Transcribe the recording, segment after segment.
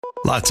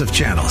Lots of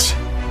channels,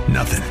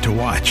 nothing to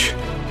watch,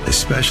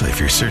 especially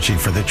if you're searching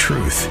for the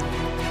truth.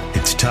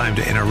 It's time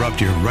to interrupt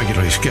your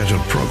regularly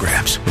scheduled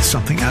programs with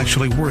something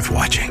actually worth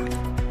watching.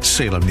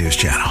 Salem News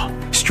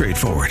Channel.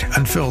 Straightforward,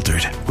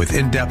 unfiltered, with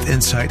in-depth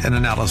insight and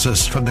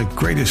analysis from the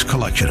greatest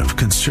collection of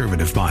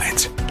conservative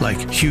minds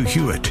like Hugh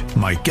Hewitt,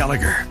 Mike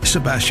Gallagher,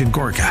 Sebastian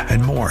Gorka,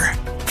 and more.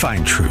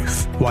 Find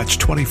truth. Watch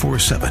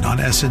 24/7 on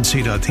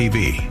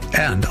snc.tv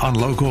and on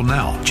Local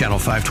Now, Channel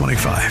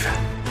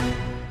 525.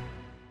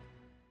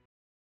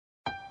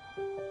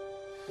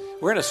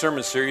 We're in a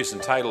sermon series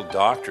entitled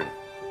Doctrine,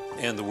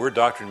 and the word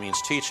doctrine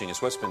means teaching.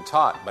 It's what's been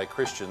taught by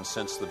Christians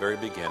since the very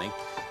beginning.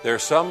 There are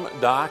some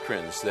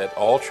doctrines that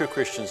all true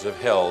Christians have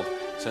held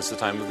since the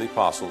time of the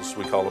apostles.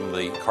 We call them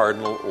the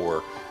cardinal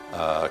or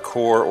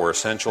core or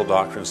essential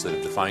doctrines that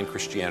have defined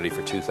Christianity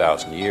for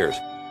 2,000 years.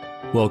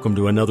 Welcome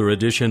to another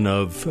edition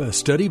of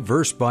Study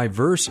Verse by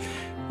Verse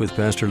with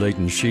Pastor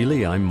Leighton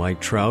Sheely. I'm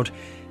Mike Trout.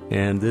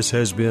 And this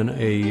has been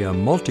a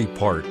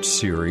multi-part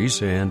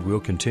series, and we'll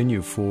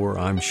continue for,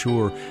 I'm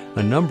sure,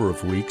 a number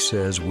of weeks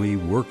as we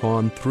work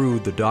on through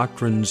the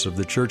doctrines of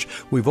the church.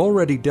 We've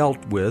already dealt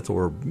with,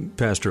 or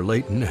Pastor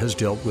Leighton has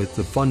dealt with,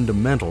 the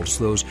fundamentals,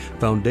 those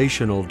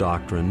foundational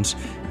doctrines,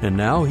 and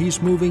now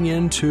he's moving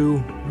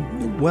into,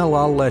 well,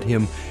 I'll let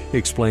him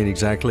explain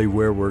exactly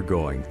where we're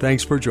going.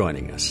 Thanks for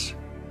joining us.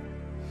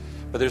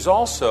 But there's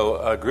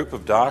also a group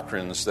of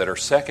doctrines that are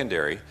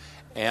secondary,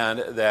 and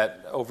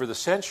that over the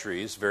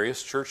centuries,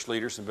 various church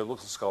leaders and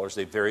biblical scholars,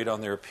 they varied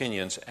on their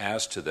opinions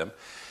as to them.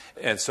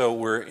 And so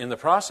we're in the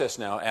process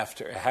now,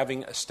 after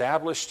having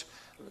established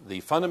the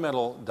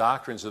fundamental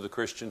doctrines of the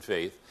Christian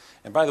faith.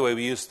 And by the way,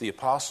 we use the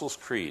Apostles'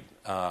 Creed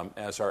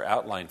as our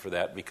outline for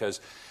that, because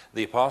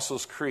the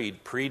Apostles'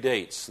 Creed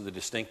predates the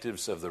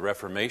distinctives of the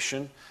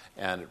Reformation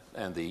and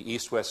the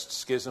East-West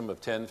Schism of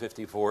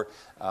 1054.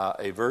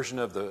 A version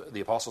of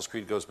the Apostles'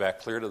 Creed goes back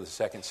clear to the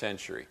 2nd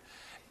century.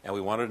 And we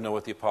wanted to know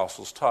what the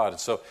apostles taught. And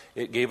so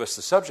it gave us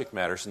the subject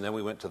matters, and then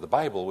we went to the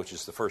Bible, which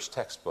is the first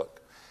textbook,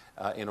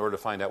 in order to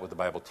find out what the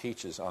Bible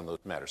teaches on those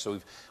matters.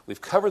 So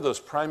we've covered those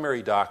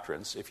primary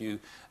doctrines. If you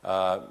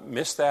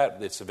missed that,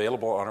 it's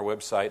available on our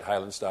website,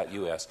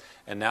 highlands.us.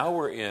 And now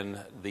we're in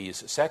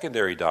these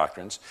secondary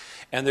doctrines.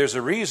 And there's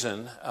a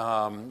reason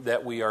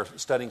that we are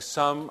studying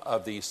some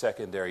of these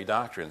secondary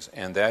doctrines,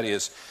 and that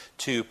is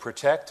to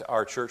protect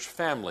our church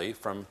family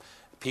from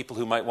people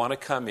who might want to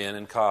come in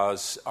and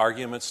cause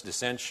arguments,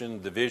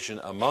 dissension, division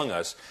among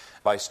us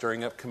by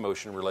stirring up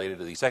commotion related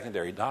to these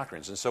secondary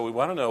doctrines. And so we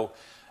want to know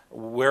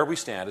where we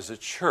stand as a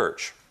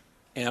church.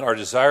 And our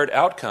desired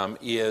outcome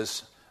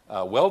is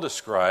well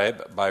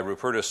described by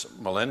Rupertus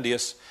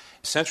Melendus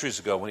centuries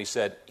ago when he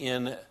said,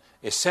 in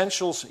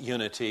essentials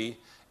unity,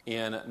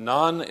 in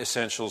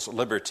non-essentials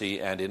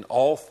liberty, and in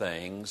all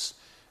things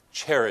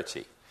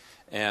charity.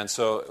 And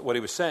so what he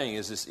was saying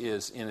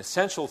is in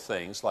essential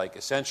things, like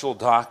essential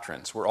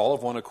doctrines, we're all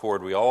of one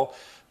accord, we all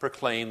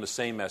proclaim the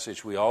same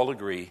message, we all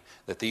agree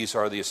that these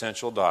are the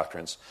essential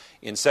doctrines.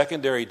 In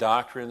secondary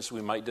doctrines,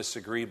 we might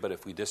disagree, but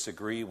if we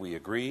disagree, we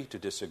agree to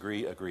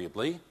disagree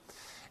agreeably.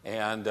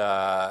 And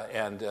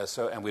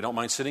we don't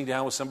mind sitting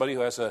down with somebody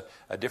who has a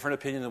different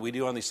opinion than we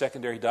do on these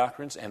secondary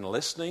doctrines and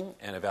listening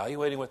and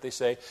evaluating what they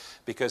say,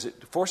 because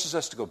it forces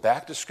us to go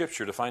back to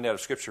Scripture to find out if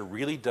Scripture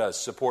really does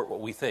support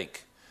what we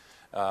think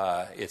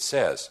it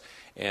says,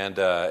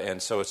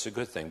 and so it's a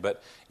good thing.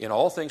 But in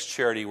all things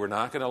charity, we're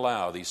not going to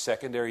allow these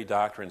secondary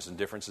doctrines and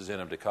differences in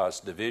them to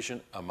cause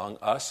division among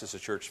us as a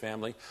church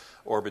family,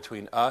 or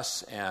between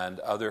us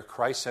and other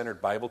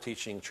Christ-centered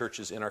Bible-teaching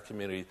churches in our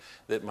community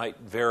that might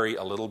vary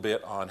a little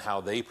bit on how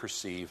they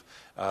perceive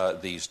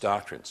these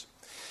doctrines.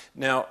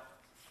 Now,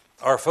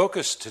 our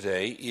focus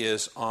today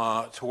is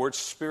towards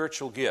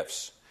spiritual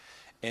gifts.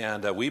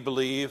 And we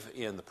believe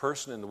in the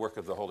person and the work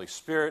of the Holy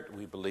Spirit.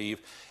 We believe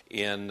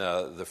in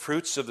the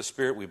fruits of the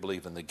Spirit. We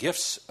believe in the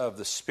gifts of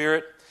the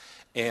Spirit.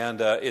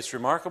 And it's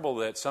remarkable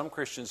that some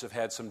Christians have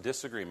had some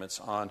disagreements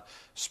on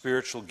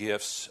spiritual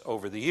gifts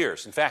over the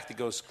years. In fact, it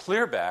goes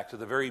clear back to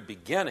the very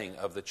beginning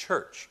of the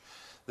church,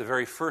 the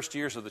very first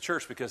years of the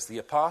church, because the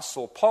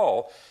Apostle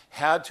Paul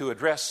had to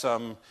address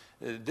some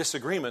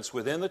disagreements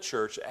within the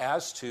church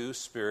as to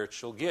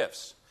spiritual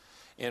gifts.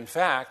 In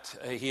fact,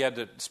 he had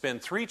to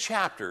spend 3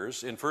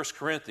 chapters in 1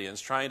 Corinthians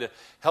trying to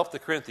help the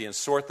Corinthians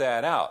sort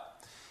that out.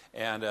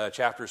 And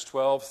chapters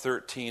 12,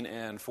 13,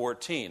 and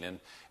 14.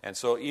 And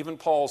so even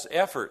Paul's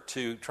effort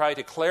to try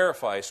to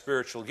clarify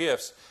spiritual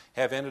gifts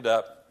have ended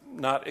up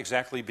not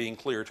exactly being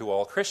clear to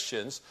all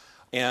Christians.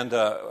 And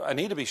I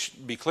need to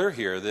be clear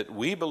here that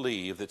we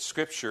believe that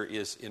Scripture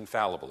is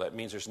infallible. That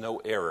means there's no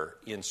error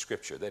in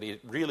Scripture, that it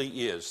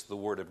really is the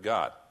Word of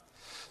God.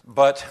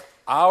 But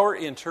our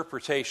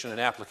interpretation and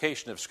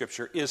application of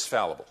Scripture is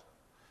fallible,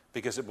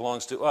 because it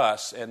belongs to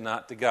us and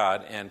not to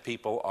God, and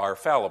people are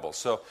fallible.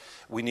 So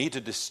we need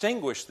to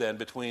distinguish then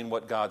between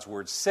what God's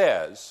Word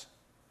says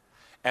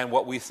and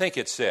what we think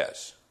it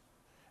says.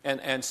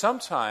 And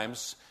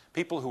sometimes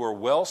people who are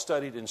well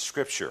studied in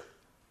Scripture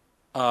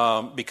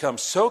become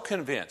so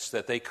convinced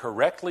that they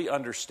correctly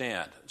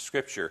understand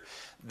Scripture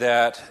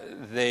that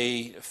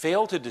they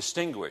fail to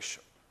distinguish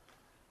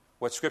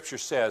what Scripture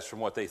says from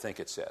what they think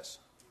it says.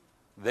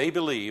 They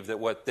believe that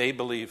what they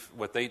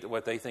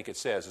think it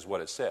says is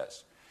what it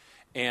says,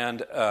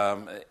 and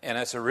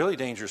it's a really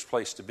dangerous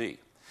place to be.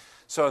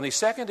 So, in these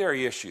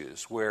secondary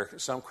issues where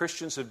some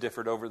Christians have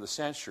differed over the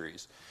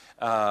centuries,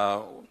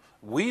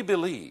 we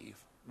believe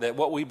that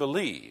what we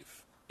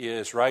believe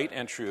is right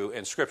and true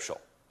and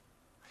scriptural.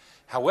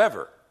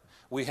 However,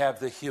 we have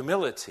the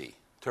humility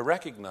to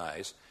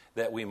recognize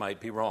that we might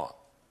be wrong.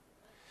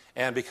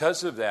 And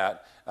because of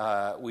that,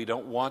 we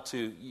don't want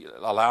to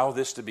allow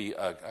this to be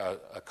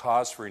a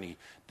cause for any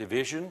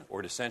division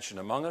or dissension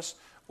among us,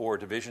 or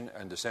division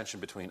and dissension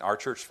between our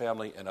church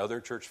family and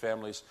other church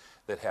families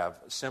that have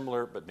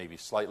similar but maybe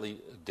slightly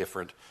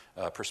different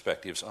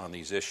perspectives on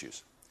these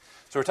issues.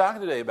 So we're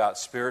talking today about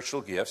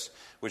spiritual gifts,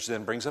 which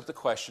then brings up the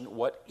question,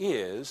 what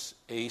is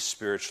a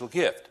spiritual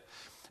gift?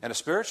 And a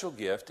spiritual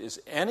gift is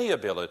any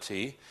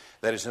ability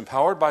that is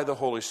empowered by the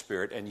Holy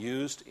Spirit and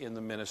used in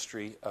the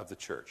ministry of the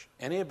church.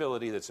 Any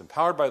ability that's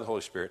empowered by the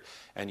Holy Spirit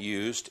and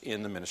used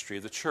in the ministry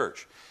of the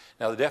church.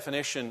 Now, the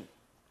definition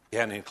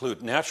can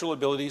include natural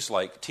abilities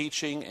like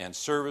teaching and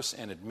service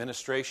and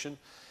administration,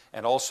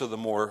 and also the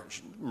more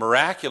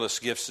miraculous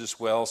gifts as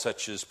well,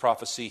 such as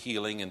prophecy,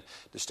 healing, and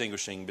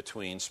distinguishing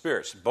between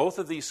spirits. Both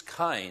of these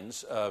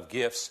kinds of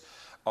gifts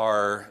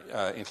are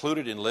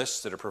included in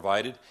lists that are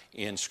provided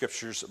in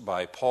Scriptures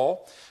by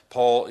Paul.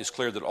 Paul is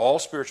clear that all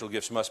spiritual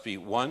gifts must be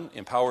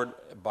empowered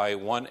by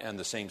one and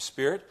the same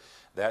Spirit.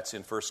 That's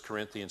in 1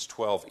 Corinthians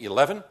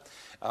 12:11.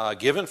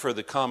 Given for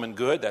the common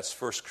good, that's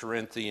 1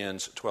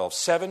 Corinthians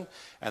 12:7,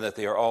 and that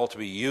they are all to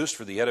be used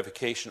for the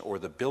edification or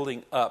the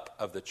building up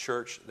of the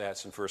church,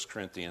 that's in 1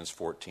 Corinthians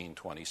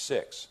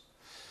 14:26.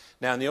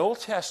 Now, in the Old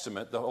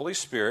Testament, the Holy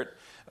Spirit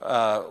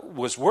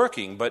was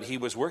working, but he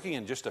was working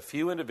in just a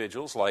few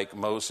individuals like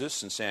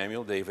Moses and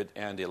Samuel, David,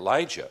 and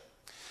Elijah.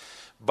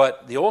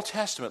 But the Old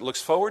Testament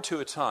looks forward to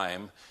a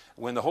time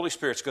when the Holy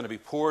Spirit's going to be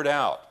poured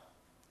out,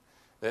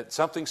 that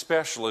something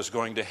special is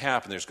going to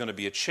happen. There's going to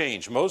be a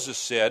change. Moses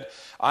said,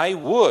 I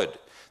would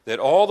that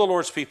all the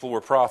Lord's people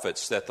were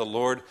prophets, that the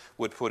Lord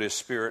would put his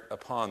Spirit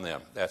upon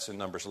them. That's in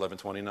Numbers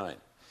 11:29.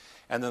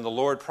 And then the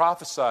Lord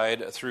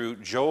prophesied through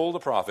Joel the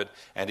prophet,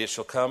 and it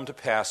shall come to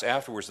pass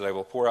afterwards that I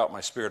will pour out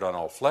my Spirit on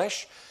all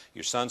flesh.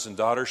 Your sons and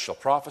daughters shall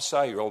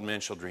prophesy, your old men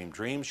shall dream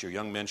dreams, your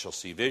young men shall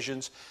see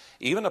visions.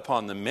 Even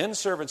upon the men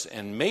servants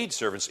and maid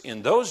servants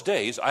in those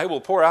days I will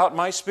pour out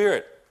my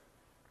Spirit.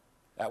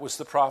 That was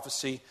the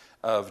prophecy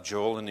of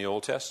Joel in the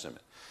Old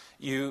Testament.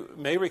 You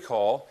may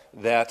recall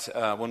that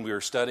when we were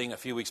studying a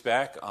few weeks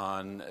back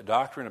on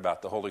doctrine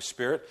about the Holy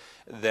Spirit,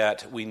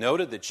 that we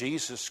noted that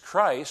Jesus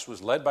Christ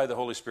was led by the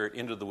Holy Spirit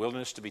into the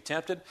wilderness to be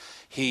tempted.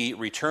 He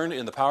returned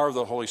in the power of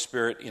the Holy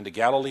Spirit into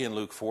Galilee in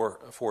Luke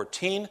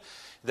 4:14.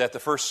 That the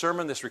first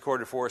sermon that's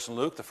recorded for us in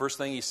Luke, the first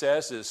thing he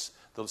says is,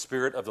 the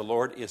Spirit of the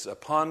Lord is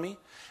upon me.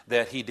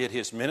 That he did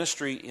his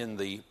ministry in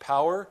the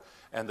power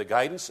and the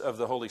guidance of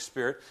the Holy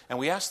Spirit. And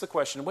we ask the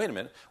question, wait a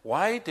minute,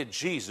 why did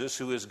Jesus,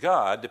 who is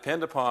God,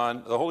 depend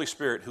upon the Holy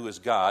Spirit, who is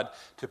God,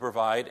 to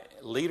provide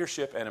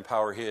leadership and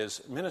empower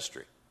his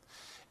ministry?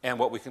 And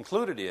what we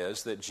concluded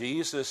is that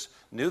Jesus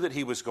knew that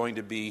he was going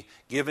to be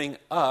giving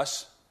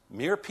us,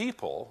 mere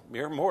people,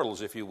 mere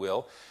mortals, if you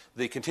will,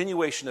 the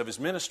continuation of his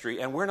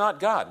ministry, and we're not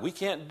God. We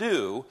can't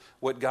do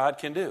what God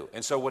can do.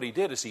 And so what he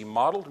did is he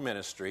modeled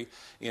ministry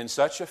in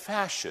such a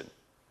fashion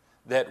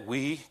that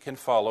we can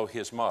follow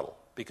his model,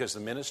 because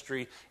the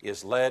ministry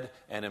is led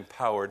and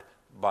empowered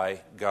by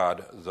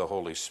God the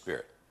Holy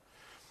Spirit.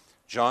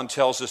 John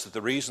tells us that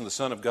the reason the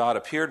Son of God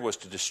appeared was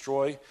to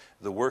destroy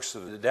the works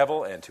of the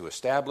devil and to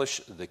establish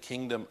the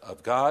kingdom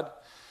of God.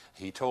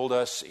 He told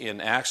us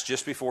in Acts,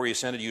 just before he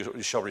ascended,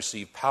 you shall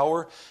receive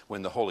power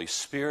when the Holy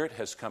Spirit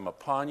has come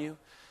upon you.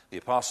 The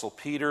Apostle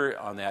Peter,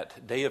 on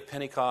that day of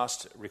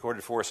Pentecost,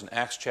 recorded for us in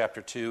Acts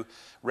chapter 2,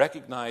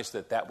 recognized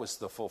that that was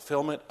the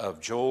fulfillment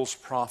of Joel's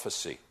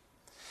prophecy.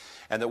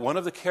 And that one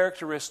of the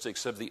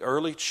characteristics of the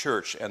early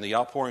church and the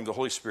outpouring of the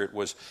Holy Spirit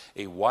was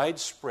a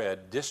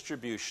widespread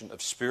distribution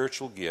of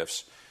spiritual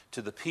gifts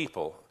to the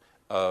people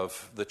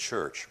of the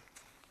church.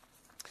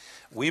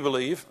 We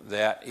believe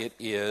that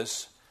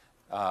it's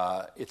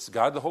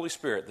God the Holy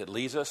Spirit that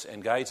leads us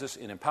and guides us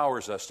and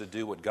empowers us to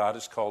do what God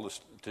has called us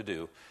to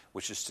do,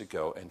 which is to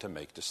go and to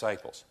make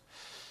disciples.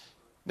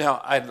 Now,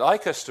 I'd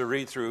like us to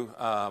read through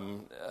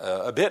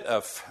a bit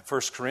of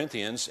 1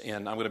 Corinthians,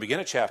 and I'm going to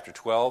begin at chapter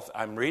 12.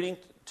 I'm reading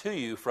to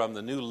you from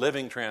the New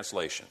Living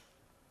Translation.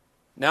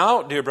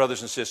 Now, dear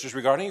brothers and sisters,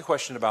 regarding a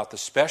question about the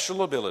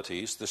special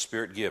abilities the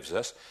Spirit gives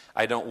us,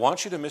 I don't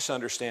want you to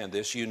misunderstand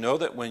this. You know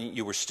that when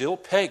you were still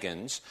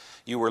pagans,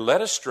 you were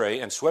led astray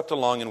and swept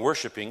along in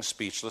worshiping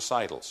speechless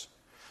idols.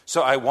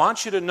 So I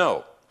want you to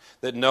know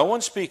that no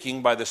one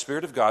speaking by the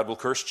Spirit of God will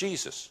curse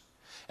Jesus,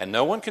 and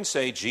no one can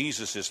say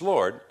Jesus is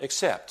Lord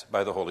except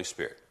by the Holy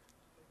Spirit.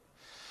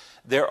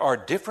 There are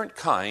different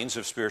kinds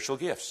of spiritual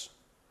gifts,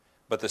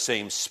 but the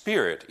same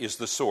Spirit is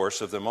the source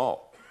of them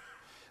all.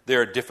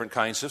 There are different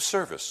kinds of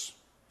service,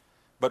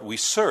 but we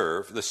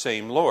serve the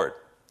same Lord.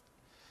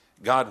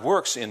 God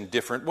works in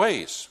different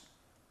ways,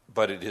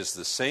 but it is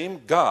the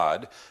same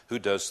God who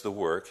does the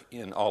work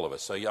in all of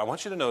us. So I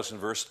want you to notice in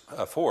verse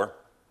 4,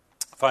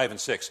 5, and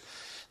 6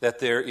 that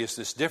there is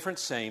this different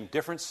same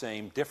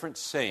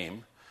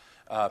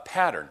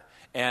pattern.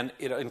 And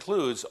it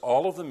includes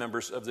all of the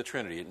members of the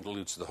Trinity. It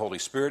includes the Holy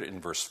Spirit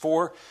in verse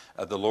 4,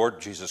 the Lord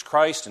Jesus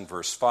Christ in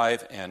verse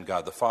 5, and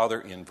God the Father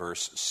in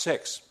verse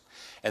 6.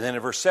 And then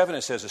in verse 7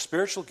 it says, a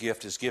spiritual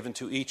gift is given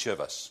to each of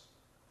us.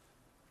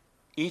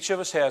 Each of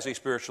us has a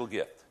spiritual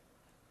gift.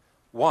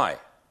 Why?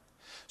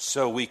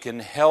 So we can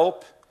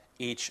help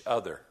each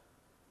other.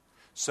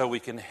 So we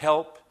can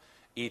help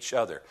each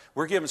other.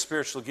 We're given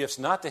spiritual gifts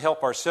not to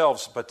help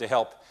ourselves, but to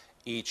help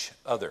each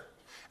other.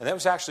 And that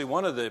was actually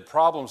one of the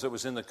problems that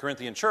was in the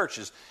Corinthian church,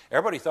 is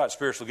everybody thought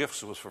spiritual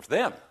gifts was for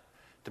them,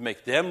 to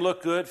make them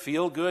look good,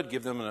 feel good,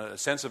 give them a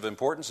sense of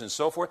importance and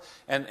so forth.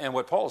 And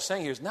what Paul is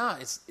saying here is,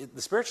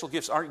 the spiritual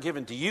gifts aren't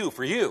given to you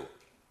for you.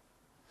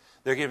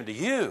 They're given to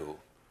you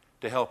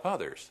to help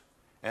others,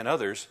 and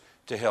others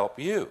to help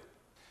you.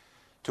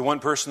 To one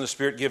person, the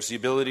Spirit gives the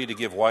ability to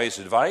give wise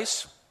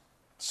advice.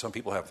 Some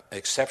people have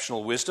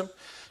exceptional wisdom.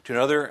 To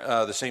another,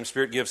 the same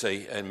Spirit gives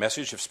a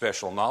message of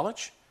special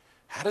knowledge.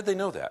 How did they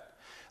know that?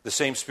 The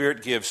same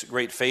Spirit gives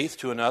great faith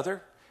to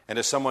another, and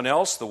to someone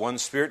else, the one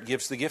Spirit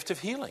gives the gift of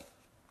healing.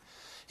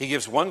 He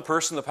gives one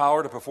person the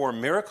power to perform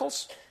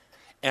miracles,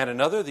 and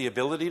another the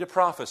ability to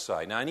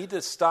prophesy. Now, I need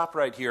to stop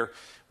right here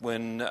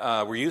when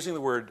we're using the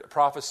word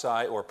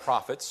prophesy or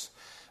prophets,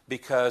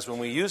 because when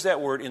we use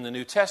that word in the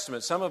New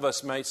Testament, some of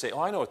us might say,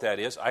 oh, I know what that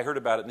is. I heard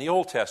about it in the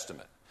Old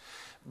Testament.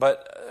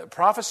 But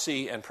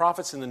prophecy and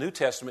prophets in the New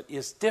Testament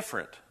is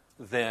different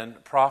than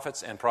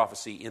prophets and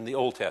prophecy in the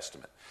Old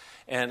Testament.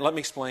 And let me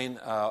explain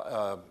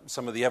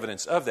some of the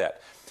evidence of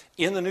that.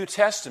 In the New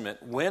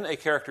Testament, when a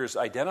character is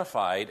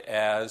identified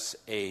as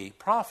a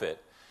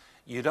prophet,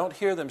 you don't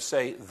hear them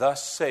say,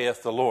 thus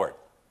saith the Lord.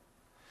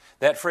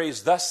 That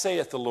phrase, thus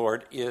saith the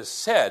Lord, is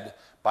said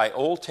by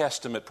Old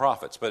Testament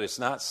prophets, but it's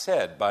not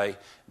said by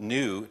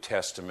New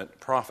Testament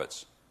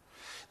prophets.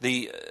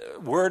 The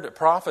word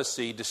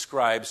prophecy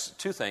describes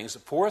two things: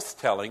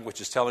 forthtelling, which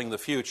is telling the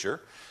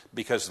future,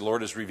 because the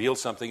Lord has revealed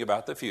something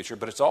about the future,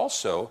 but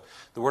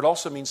the word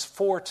also means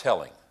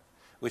foretelling,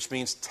 which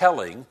means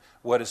telling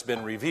what has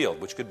been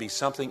revealed, which could be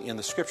something in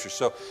the Scripture.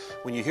 So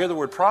when you hear the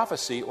word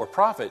prophecy or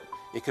prophet,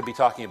 it could be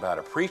talking about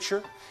a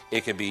preacher,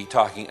 it could be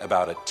talking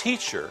about a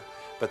teacher,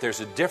 but there's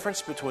a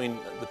difference between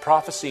the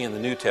prophecy in the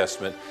New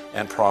Testament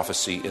and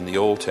prophecy in the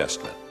Old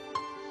Testament.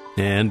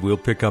 And we'll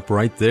pick up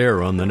right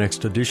there on the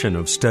next edition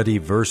of Study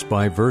Verse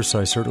by Verse.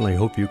 I certainly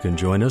hope you can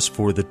join us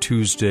for the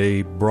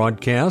Tuesday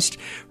broadcast,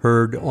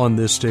 heard on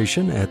this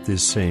station at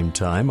this same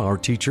time. Our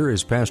teacher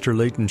is Pastor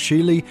Leighton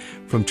Sheely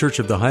from Church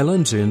of the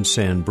Highlands in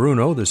San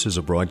Bruno. This is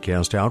a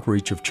broadcast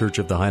outreach of Church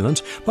of the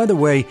Highlands. By the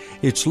way,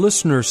 it's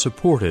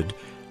listener-supported.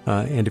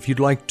 And if you'd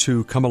like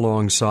to come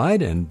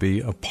alongside and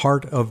be a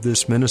part of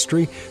this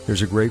ministry,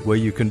 there's a great way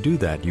you can do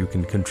that. You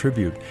can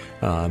contribute,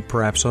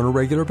 perhaps on a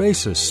regular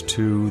basis,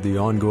 to the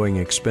ongoing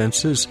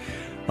expenses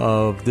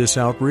of this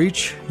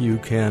outreach. You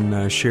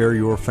can share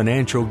your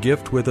financial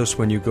gift with us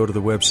when you go to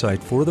the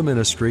website for the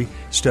ministry,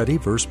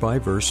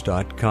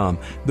 studyversebyverse.com.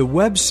 The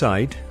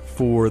website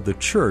for the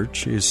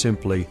church is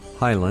simply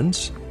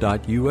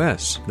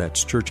highlands.us.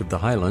 That's Church of the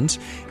Highlands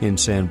in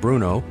San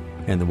Bruno,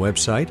 and the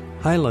website,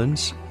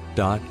 highlands.us.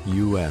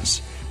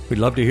 We'd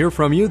love to hear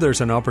from you. There's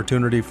an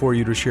opportunity for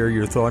you to share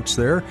your thoughts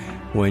there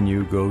when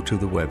you go to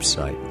the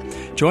website.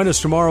 Join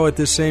us tomorrow at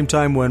this same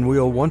time when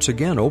we'll once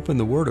again open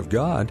the Word of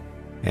God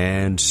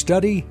and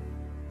study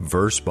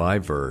verse by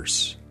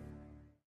verse.